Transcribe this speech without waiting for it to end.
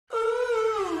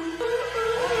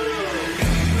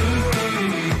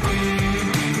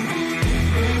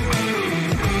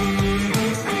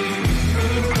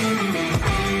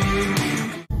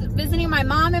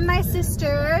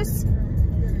sisters,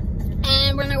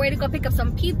 and we're on our way to go pick up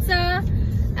some pizza.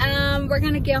 We're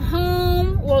gonna get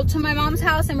home, well, to my mom's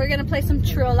house, and we're gonna play some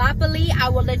Triopoly. I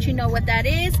will let you know what that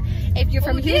is. If you're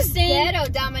from Houston,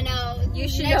 ghetto domino, you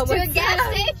should know what's a gas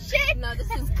station. No, this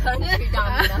is country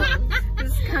domino.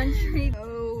 This is country.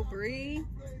 Oh, Brie,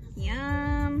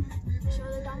 yum. Show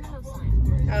the domino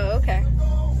sign. Oh, okay.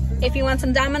 If you want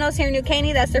some Domino's here in New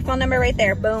Caney, that's their phone number right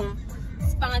there. Boom.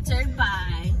 Sponsored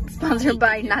by. Sponsored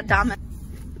by, not Domino's.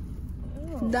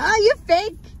 Nah, you're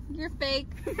fake. You're fake.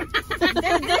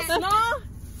 This small?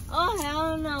 Oh,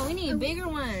 hell no. We need a bigger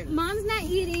one. Mom's not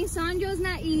eating. Sandro's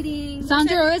not eating.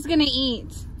 Sandro is gonna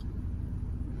eat.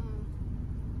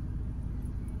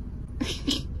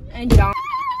 And y'all.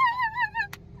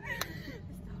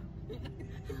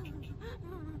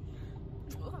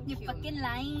 You're fucking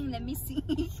lying. Let me see.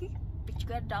 But you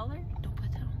got $1? Don't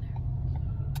put that on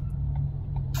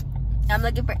there. I'm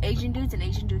looking for Asian dudes and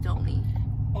Asian dudes only.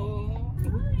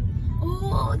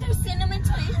 Oh, they're cinnamon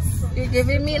twists. You're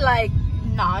giving me like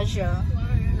nausea.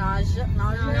 Nausea.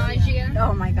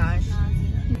 Oh my gosh.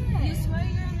 You swear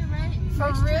you're in the right?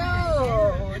 For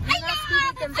real.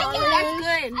 That's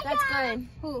good. That's good.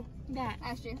 Who? That.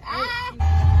 Astrid.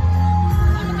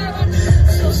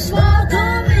 So smoke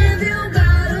up if you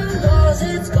got 'em, 'cause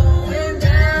it's going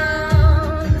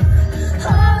down. All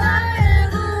I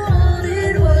ever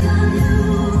wanted was you.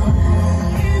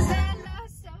 Is that not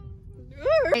so?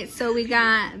 Alright, so we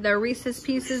got the Reese's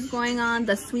Pieces going on,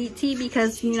 the sweet tea,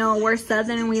 because you know we're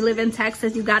Southern and we live in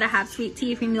Texas. You gotta have sweet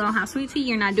tea. If you don't have sweet tea,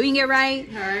 you're not doing it right.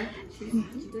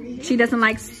 She doesn't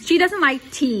like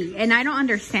tea, and I don't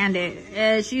understand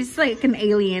it. She's like an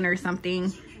alien or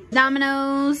something.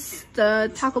 Domino's,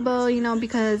 the Taco Bell, you know,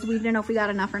 because we didn't know if we got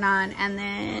enough or not. And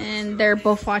then they're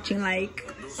both watching like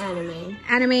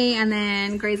anime, and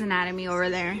then Grey's Anatomy over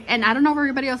there. And I don't know where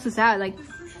everybody else is at. Like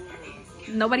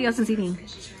nobody else is eating.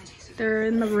 They're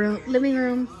in the living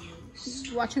room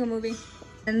watching a movie.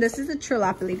 And this is a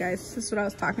Triopoly, guys. This is what I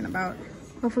was talking about.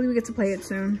 Hopefully we get to play it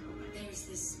soon.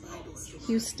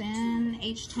 Houston,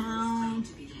 H-Town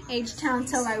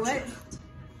till I what?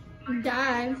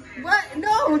 Die. What?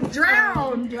 No,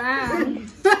 drown. Drown.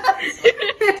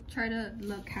 Try to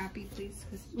look happy, please.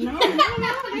 No.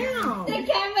 The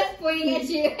camera's pointing at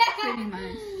you. Pretty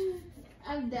much.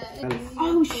 I'm done.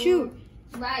 Oh, shoot.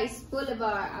 Rice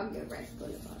Boulevard. I'll get Rice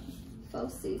Boulevard.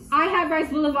 Fossis. I have Rice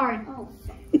Boulevard. Oh.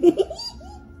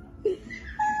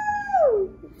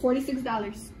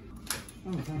 $46. Oh,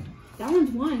 okay. That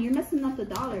one's one. You're messing up the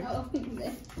 $1. Oh,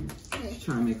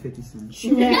 Trying to make 50 cents.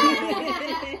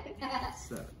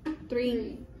 So.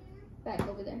 3. Back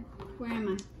over there. Where am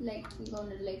I? Lake. We're going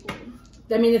to the lake.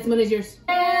 That means this money's yours.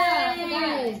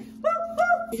 Yeah.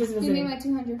 Give Give me my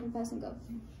 200 from Pass and Go.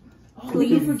 Oh,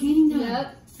 you're forgetting that.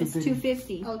 Yep. It's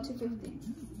 250. Oh, 250.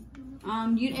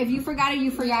 If you forgot it,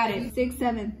 you forgot it. 6,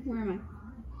 7. Where am I?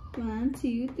 1,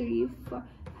 2, 3, 4, 5,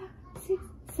 6,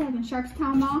 7.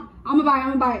 Sharkstown Mall. I'm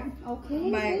gonna buy it.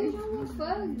 Okay. Bye.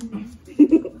 Fun.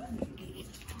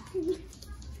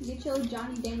 Get your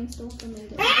Johnny Dang still from in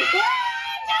there. Johnny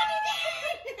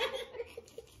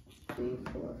 3,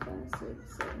 4, 5,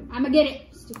 6, 7. I'm gonna get it.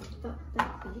 Stupid fuck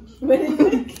that bitch.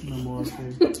 No more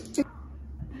food.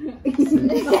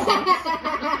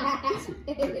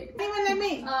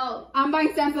 Oh. I'm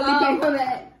buying San Felipe. Oh,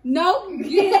 that. No.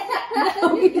 She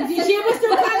was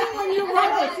still coming when you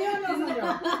roll it.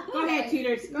 Go ahead,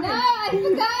 cheaters. Go No, ahead. I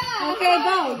forgot. Okay,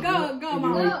 go,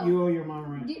 mom. You owe your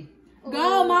mom rent.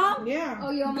 Go, mom. Yeah. Oh,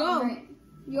 your Go. mom rent.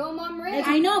 Your mom rent?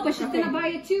 I know, but she's gonna buy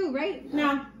it too, right?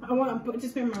 No, I want to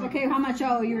just pay my Okay, how much?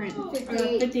 Oh, you're in.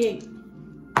 58. 58.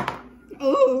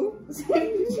 Oh. 6,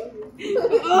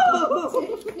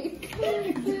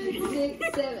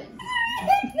 7.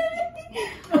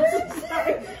 I'm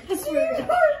sorry. I swear.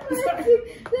 I'm sorry.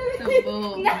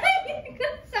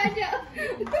 Sasha.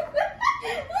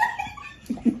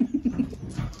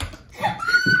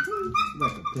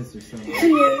 Like a piss or something.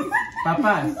 She is.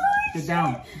 Papas, get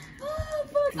down.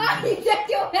 Take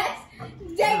your ass.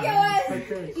 Take your ass. Like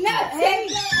this. No, take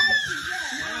your ass.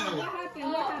 What happened?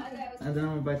 What happened? And then I'm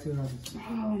gonna buy 2 houses.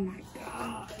 Oh my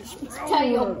gosh. Tell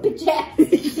your bitch ass.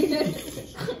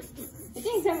 I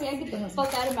think tell me I get the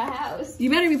fuck out of my house. You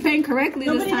better be paying correctly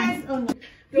this time.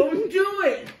 Don't do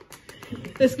it.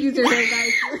 Excuse your hair,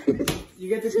 guys. You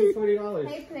get to keep $40.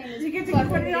 Hey, Plain. You get to get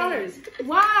 $40.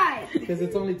 Why? Because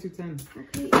it's only $2.10.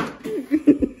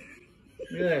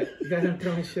 Look at that. You guys are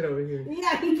throwing shit over here.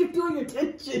 Yeah, you keep doing your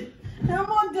attention.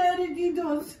 Come on, Daddy, do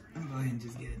those. I'm going to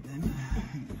just get it done.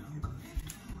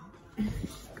 Go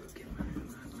get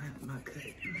my cut.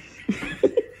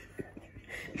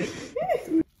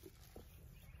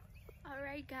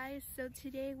 Alright guys, guys, so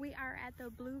today we are at the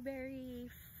blueberry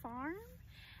farm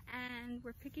and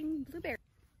we're picking blueberries.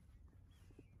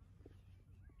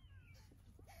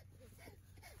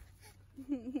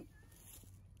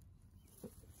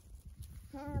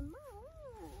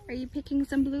 Are you picking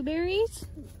some blueberries?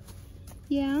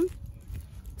 Yeah.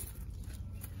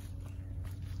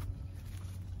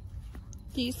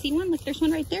 Do you see one? Look, there's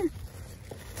one right there.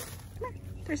 Come on.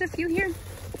 There's a few here.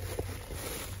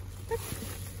 Look.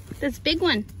 This big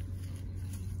one.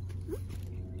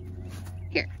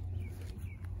 Here.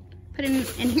 Put it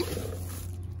in here.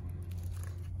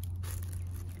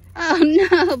 Oh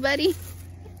no, buddy.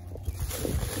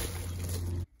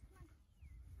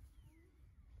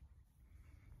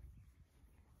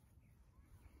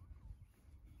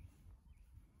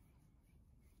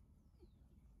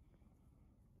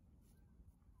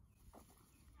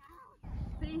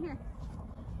 Put it in here.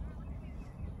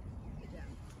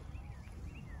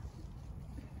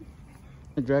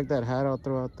 Drag that hat out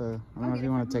throughout the. I don't know if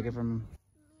you want to take it from him.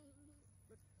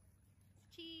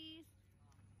 Cheese.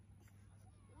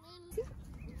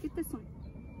 Get this one.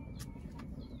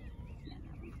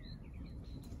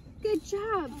 Good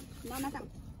job. No, not that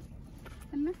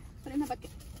one. Put it in the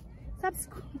bucket. Stop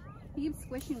keep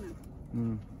squishing them.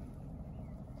 Mm.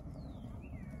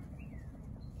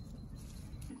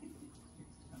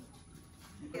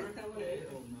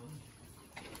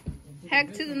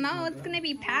 Heck to the no, it's gonna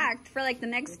be packed for like the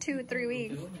next 2 or 3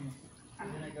 weeks.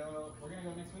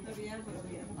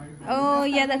 Oh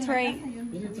yeah, that's right.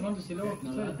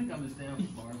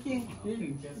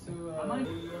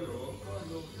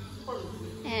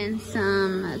 And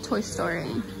some Toy Story.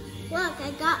 Look,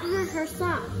 I got her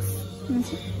socks. Let me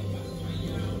see.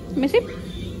 Let me see.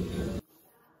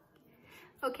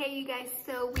 Okay, you guys,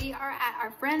 so we are at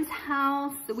our friend's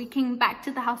house. We came back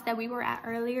to the house that we were at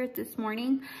earlier this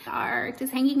morning. We are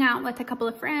just hanging out with a couple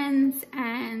of friends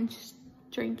and just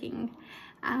drinking.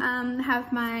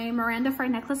 Have my Miranda Fry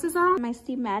necklaces on. My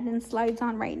Steve Madden slides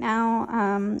on right now,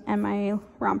 and my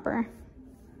romper.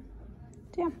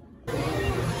 Yeah.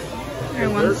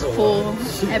 Everyone's full.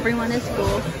 Everyone is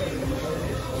full.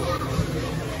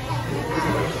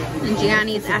 And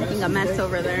Gianni's acting a mess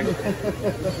over there.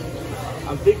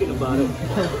 I'm thinking about it.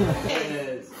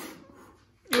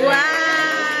 Wow!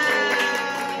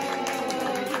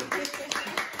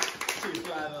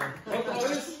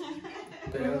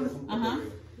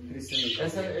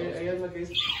 Ella es la que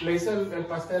hizo. Le hizo el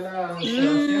pastel a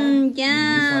Sebastián.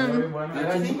 Yeah. Bueno,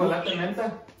 era chocolate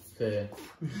menta. Sí.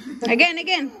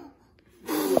 Again.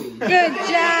 Good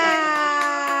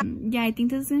job. Yeah, I think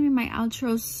this is gonna be my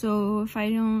outro. So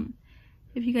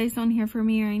if you guys don't hear from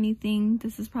me or anything,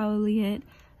 this is probably it.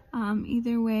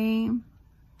 Either way,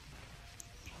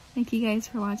 thank you guys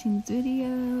for watching this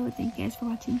video. Thank you guys for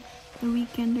watching the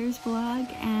Weekenders vlog,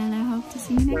 and I hope to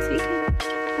see you next weekend.